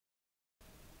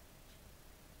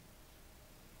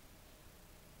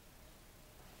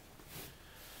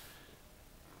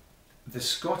The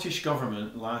Scottish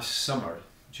Government last summer,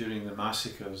 during the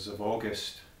massacres of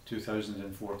August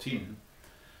 2014,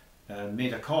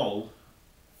 made a call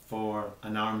for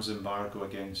an arms embargo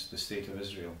against the State of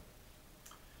Israel.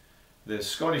 The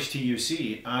Scottish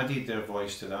TUC added their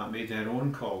voice to that, made their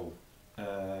own call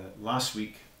last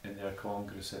week in their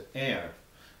Congress at Ayr,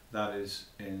 that is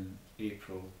in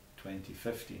April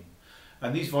 2015.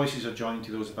 And these voices are joined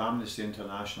to those of Amnesty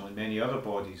International and many other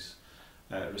bodies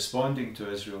responding to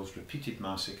Israel's repeated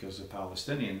massacres of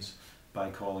Palestinians by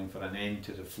calling for an end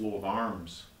to the flow of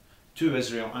arms to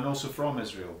Israel and also from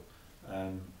Israel,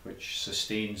 which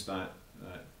sustains that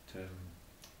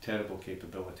terrible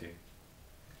capability.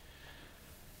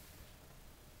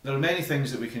 There are many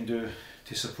things that we can do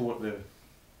to support the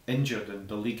injured and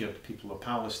beleaguered people of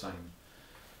Palestine,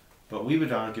 but we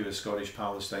would argue as Scottish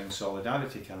Palestine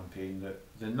Solidarity Campaign that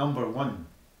the number one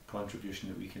contribution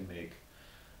that we can make,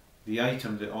 the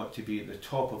item that ought to be at the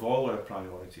top of all our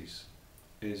priorities,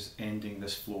 is ending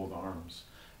this flow of arms,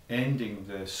 ending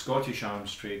the Scottish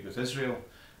arms trade with Israel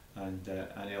and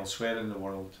elsewhere in the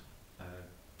world,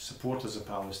 supporters of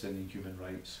Palestinian human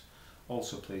rights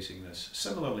also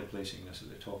similarly placing this at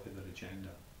the top of their agenda.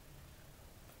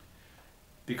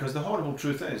 Because the horrible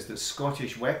truth is that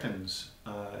Scottish weapons,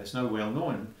 it's now well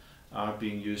known, are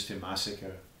being used to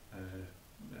massacre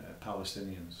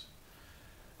Palestinians.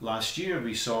 Last year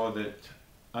we saw that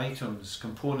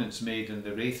components made in the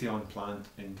Raytheon plant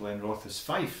in Glenrothes,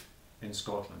 Fife in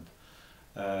Scotland,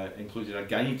 included a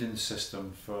guidance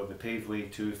system for the pave way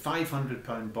to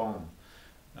 £500 bomb,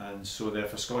 and so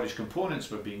therefore Scottish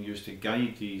components were being used to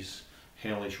guide these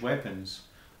hellish weapons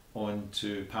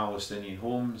onto Palestinian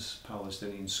homes,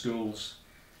 Palestinian schools,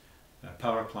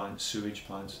 power plants, sewage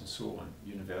plants and so on,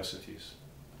 universities.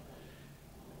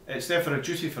 It's therefore a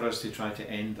duty for us to try to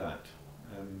end that.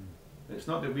 It's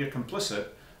not that we are complicit,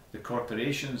 the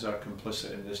corporations are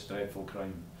complicit in this dreadful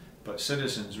crime, but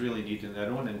citizens really need, in their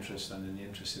own interest and in the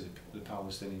interest of the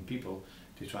Palestinian people,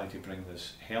 to try to bring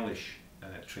this hellish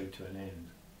trade to an end.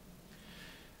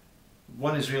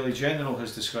 One Israeli general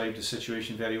has described the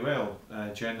situation very well,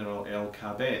 General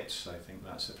El-Kabetz, I think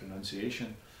that's the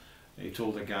pronunciation. He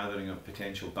told a gathering of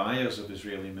potential buyers of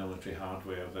Israeli military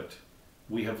hardware that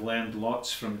we have learned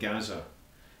lots from Gaza.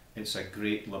 It's a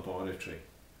great laboratory.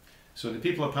 So the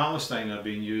people of Palestine are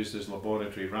being used as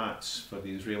laboratory rats for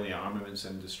the Israeli armaments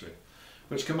industry,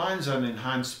 which commands an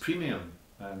enhanced premium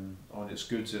on its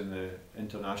goods in the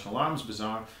international arms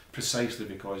bazaar, precisely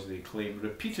because they claim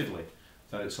repeatedly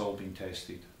that it's all been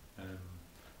tested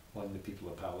on the people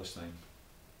of Palestine.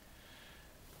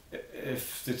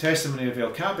 If the testimony of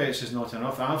El-Kabetz is not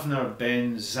enough, Avner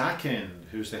Ben Zaken,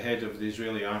 who's the head of the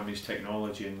Israeli Army's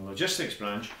technology and logistics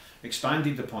branch,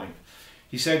 expanded the point.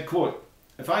 He said, quote,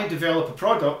 "If I develop a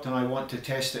product and I want to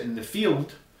test it in the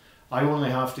field, I only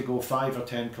have to go 5 or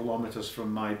 10 kilometers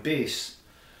from my base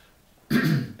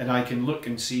and I can look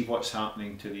and see what's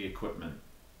happening to the equipment.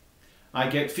 I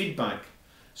get feedback,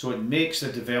 so it makes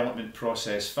the development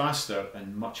process faster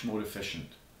and much more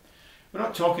efficient." We're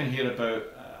not talking here about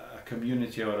a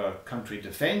community or a country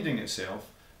defending itself.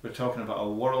 We're talking about a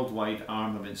worldwide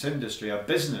armaments industry, a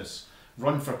business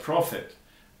run for profit,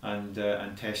 and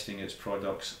testing its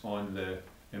products on the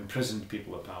imprisoned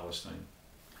people of Palestine.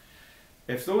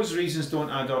 If those reasons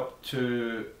don't add up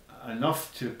to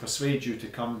enough to persuade you to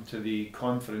come to the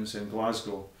conference in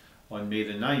Glasgow on May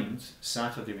the 9th,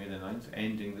 Saturday May the 9th,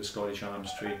 ending the Scottish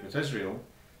arms trade with Israel,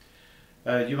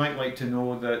 you might like to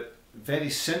know that very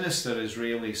sinister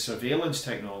Israeli surveillance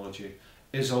technology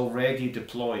is already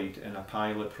deployed in a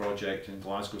pilot project in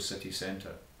Glasgow city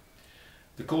centre.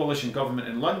 The coalition government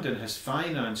in London has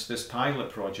financed this pilot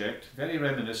project, very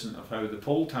reminiscent of how the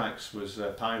poll tax was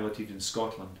piloted in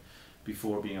Scotland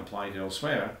before being applied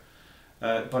elsewhere,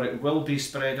 but it will be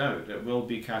spread out, it will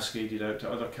be cascaded out to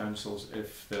other councils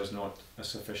if there's not a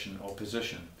sufficient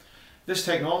opposition. This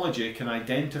technology can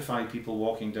identify people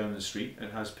walking down the street,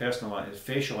 it has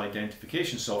facial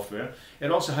identification software,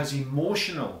 it also has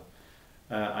emotional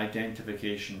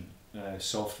identification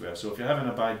software, so if you're having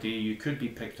a bad day you could be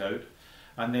picked out.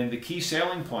 And then the key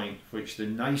selling point, which the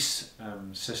entice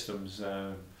systems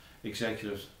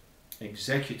executives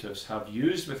have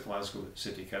used with Glasgow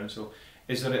City Council,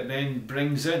 is that it then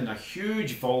brings in a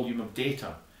huge volume of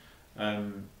data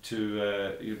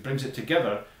it brings it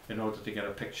together in order to get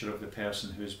a picture of the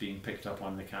person who's being picked up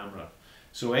on the camera.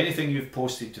 So anything you've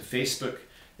posted to Facebook,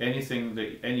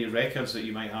 any records that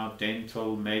you might have,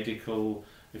 dental, medical,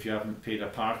 if you haven't paid a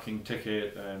parking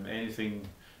ticket, anything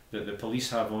that the police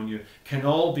have on you, can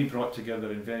all be brought together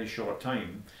in very short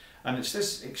time. And it's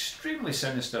this extremely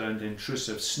sinister and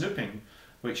intrusive snooping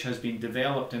which has been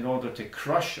developed in order to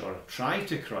crush or try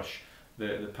to crush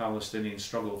the Palestinian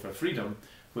struggle for freedom,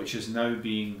 which is now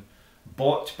being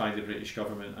bought by the British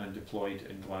government and deployed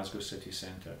in Glasgow city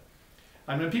centre.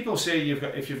 And when people say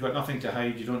if you've got nothing to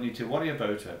hide, you don't need to worry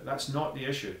about it, that's not the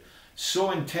issue.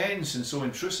 So intense and so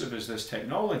intrusive is this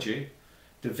technology,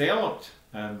 developed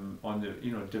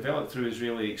developed through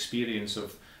Israeli experience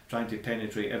of trying to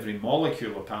penetrate every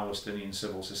molecule of Palestinian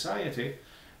civil society,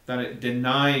 that it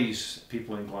denies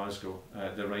people in Glasgow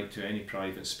the right to any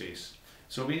private space.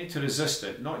 So we need to resist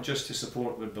it, not just to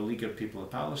support the beleaguered people of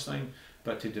Palestine,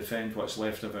 but to defend what's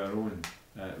left of our own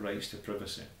rights to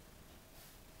privacy.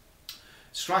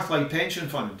 Strathclyde Pension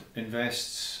Fund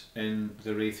invests in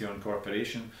the Raytheon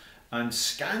Corporation and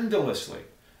scandalously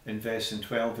invests in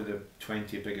 12 of the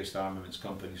 20 biggest armaments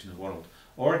companies in the world.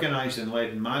 Organised and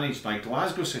led and managed by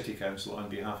Glasgow City Council on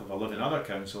behalf of 11 other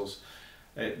councils,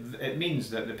 it means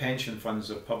that the pension funds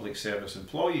of public service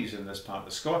employees in this part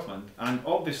of Scotland, and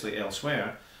obviously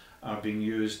elsewhere, are being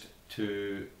used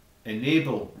to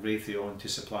enable Raytheon to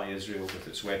supply Israel with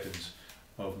its weapons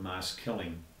of mass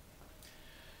killing.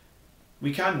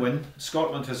 We can win.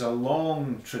 Scotland has a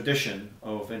long tradition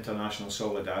of international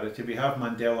solidarity. We have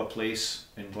Mandela Place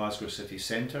in Glasgow city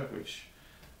centre, which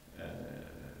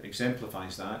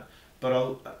exemplifies that.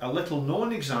 But a little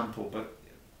known example, but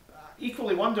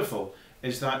equally wonderful,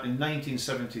 is that in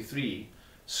 1973,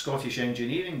 Scottish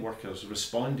engineering workers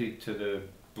responded to the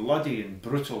bloody and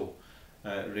brutal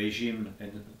regime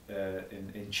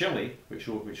in Chile, which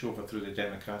overthrew the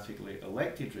democratically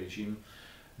elected regime,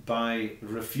 by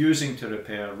refusing to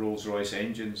repair Rolls-Royce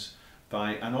engines,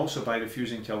 and also by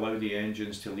refusing to allow the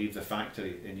engines to leave the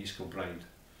factory in East Kilbride.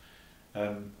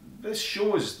 This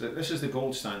shows that this is the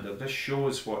gold standard. This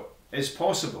shows what is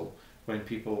possible when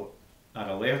people are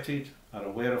alerted, are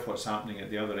aware of what's happening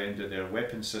at the other end of their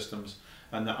weapons systems,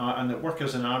 and that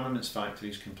workers in armaments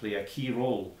factories can play a key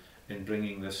role in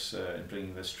bringing this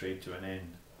trade to an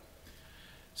end.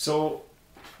 So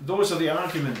those are the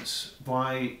arguments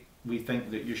why we think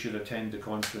that you should attend the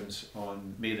conference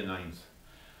on May the 9th.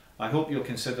 I hope you'll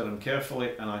consider them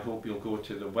carefully, and I hope you'll go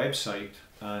to the website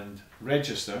and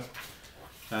register.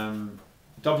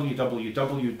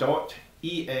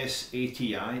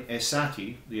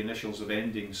 www.esati, the initials of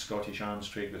Ending Scottish Arms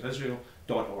Trade with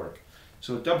Israel.org.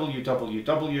 So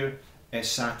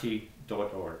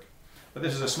www.esati.org. But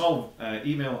this is a small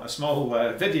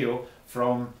video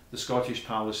from the Scottish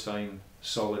Palestine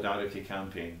Solidarity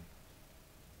Campaign.